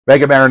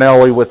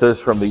Marianelli with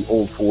us from the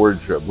Old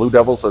Forge Blue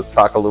Devils. Let's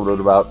talk a little bit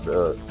about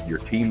your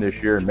team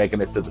this year and making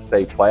it to the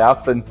state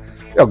playoffs, and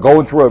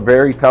going through a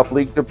very tough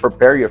league to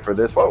prepare you for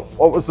this.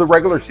 What was the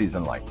regular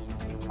season like?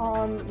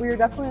 We were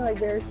definitely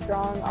very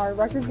strong. Our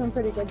record's been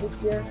pretty good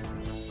this year.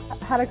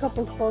 Had a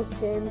couple close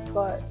games,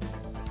 but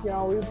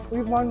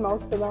we've won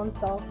most of them.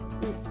 So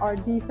our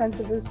defense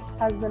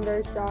has been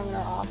very strong in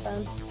our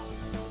offense.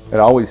 It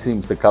always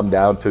seems to come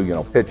down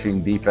to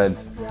pitching,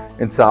 defense,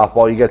 in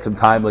softball. You get some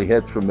timely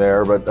hits from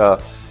there,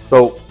 but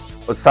so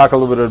let's talk a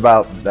little bit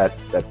about that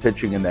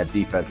pitching and that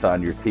defense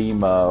on your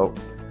team.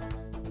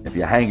 If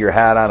you hang your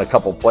hat on a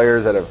couple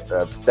players that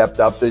have stepped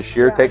up this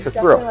year, take us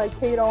through. Like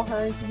Kate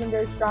O'Hearn, she's been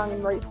very strong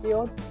in right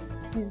field.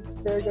 She's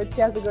very good.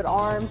 She has a good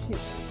arm.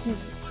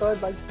 She's good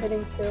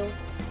hitting too.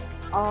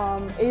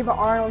 Ava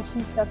Arnold, she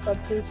stepped up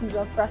too. She's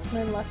a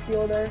freshman left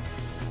fielder.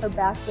 Her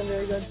bat's been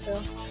very good too.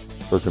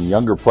 So some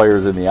younger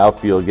players in the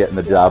outfield getting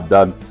the job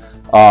done.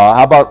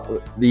 How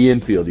about the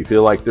infield? You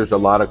feel like there's a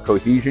lot of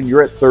cohesion?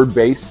 You're at third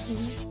base,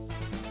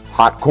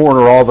 hot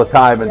corner all the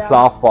time in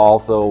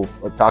softball. So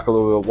let's talk a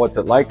little bit. What's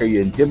it like? Are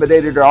you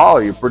intimidated at all?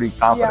 Or are you pretty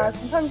confident?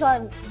 Yeah, sometimes I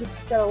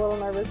just get a little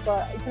nervous,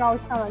 but you can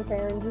always count on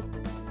Karen, just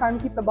trying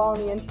to keep the ball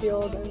in the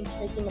infield and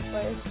making the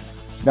plays.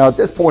 Now, at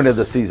this point of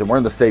the season, we're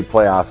in the state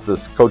playoffs.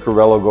 Does Coach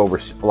Ravello go over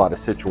a lot of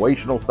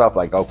situational stuff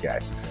like, okay,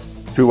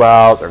 2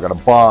 out, they're going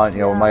to bunt,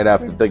 we might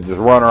have to think there's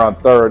a runner on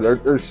third.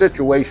 There's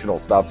situational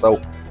stuff.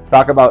 So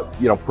talk about,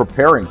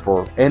 preparing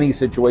for any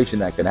situation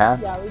that can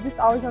happen. Yeah, we just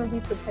always want to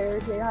be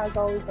prepared. He has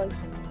always the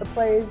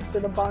plays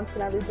for the bunts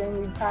and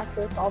everything. We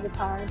practice all the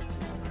time.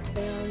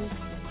 And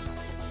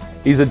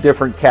he's a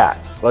different cat.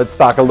 Let's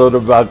talk a little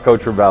bit about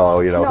Coach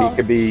Ravello.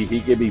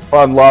 He could be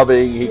fun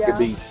loving, he could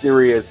be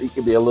serious, he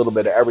could be a little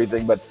bit of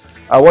everything, but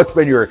what's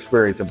been your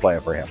experience in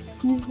playing for him?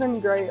 He's been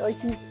great.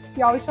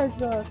 He always tries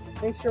to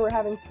make sure we're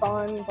having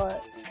fun,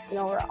 but he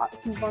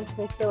wants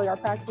to make sure our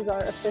practices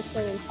are efficient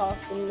and tough,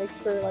 and make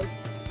sure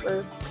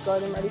we're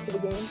good and ready for the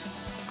game.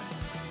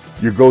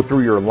 You go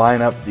through your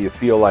lineup. Do you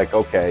feel like,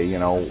 okay,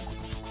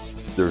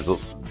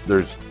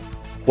 there's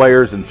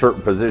players in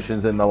certain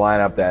positions in the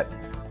lineup that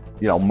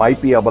might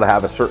be able to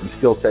have a certain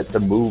skill set to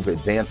move,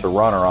 advance a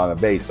runner on a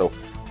base? So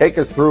take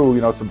us through,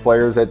 some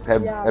players that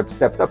have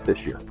stepped up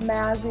this year.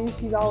 Mazzy,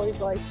 she's always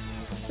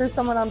there's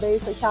someone on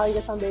base, Callie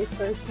gets on base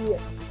first. She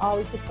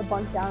always gets the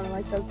bunt down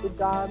and does the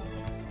job.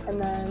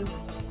 And then,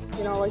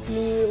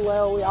 me,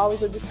 Lil, we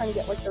always are just trying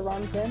to get the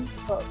runs in.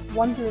 But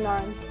 1 through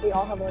 9, we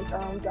all have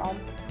our own job.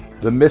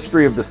 The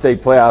mystery of the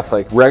state playoffs,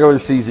 regular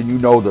season,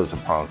 those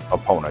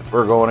opponents.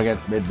 We're going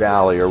against Mid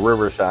Valley or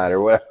Riverside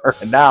or whatever,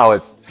 and now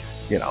it's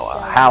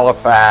a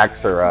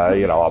Halifax or a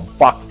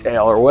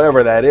Bucktail or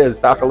whatever that is.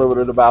 Talk a little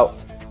bit about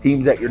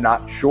teams that you're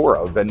not sure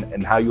of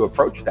and how you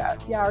approach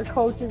that. Yeah, our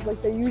coaches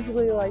they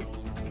usually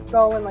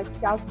go and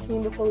scout the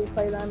team before we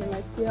play them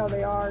and see how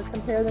they are,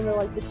 compare them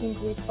to the teams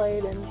we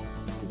played, and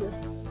we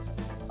just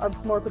are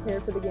more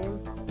prepared for the game.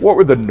 What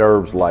were the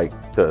nerves like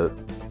to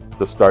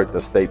start the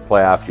state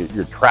playoffs?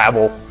 You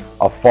travel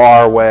a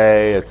far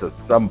way, it's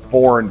some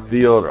foreign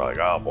field,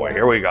 you're oh boy,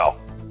 here we go.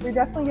 We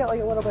definitely get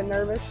a little bit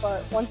nervous,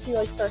 but once we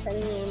start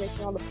hitting and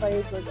making all the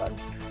plays, we're good.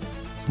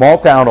 Small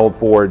town Old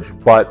Forge,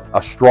 but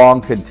a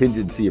strong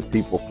contingency of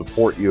people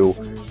support you,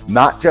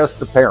 not just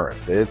the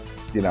parents.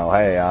 It's,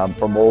 hey, I'm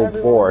from Old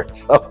Forge.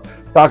 So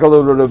talk a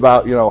little bit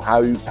about,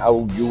 how you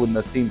and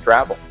the team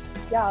travel.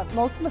 Yeah,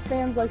 most of the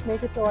fans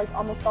make it to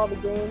almost all the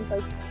games.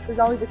 There's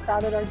always a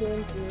crowd at our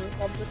games, and we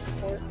love the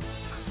support.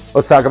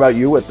 Let's talk about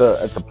you at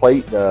the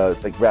plate.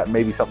 Think about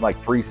maybe something like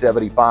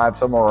 375,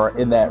 somewhere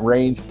in that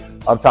range.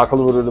 Talk a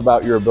little bit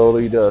about your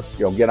ability to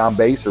get on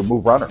base or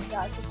move runners.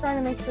 Yeah, just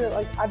trying to make sure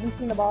I've been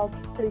seeing the ball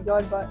pretty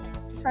good, but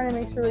just trying to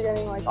make sure we're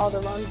getting all the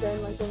runs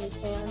in when we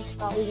can,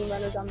 not leaving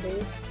runners on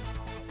base.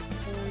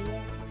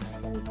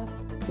 And,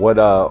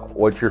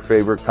 what's your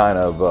favorite kind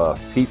of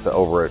pizza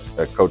over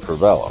at Coach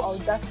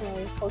Ravello's? Oh,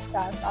 definitely Coach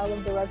Cass. I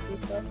love the red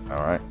pizza. All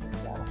right.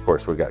 Yeah. Of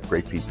course, we got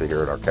great pizza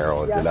here at our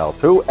Carol and Janelle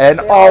too,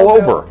 and all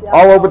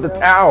over the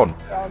town.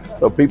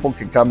 So people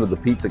can come to the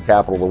pizza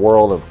capital of the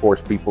world, and of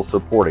course, people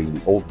supporting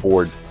the Old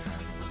Forge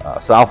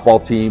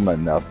softball team,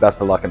 and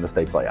best of luck in the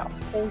state playoffs.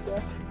 Thank you.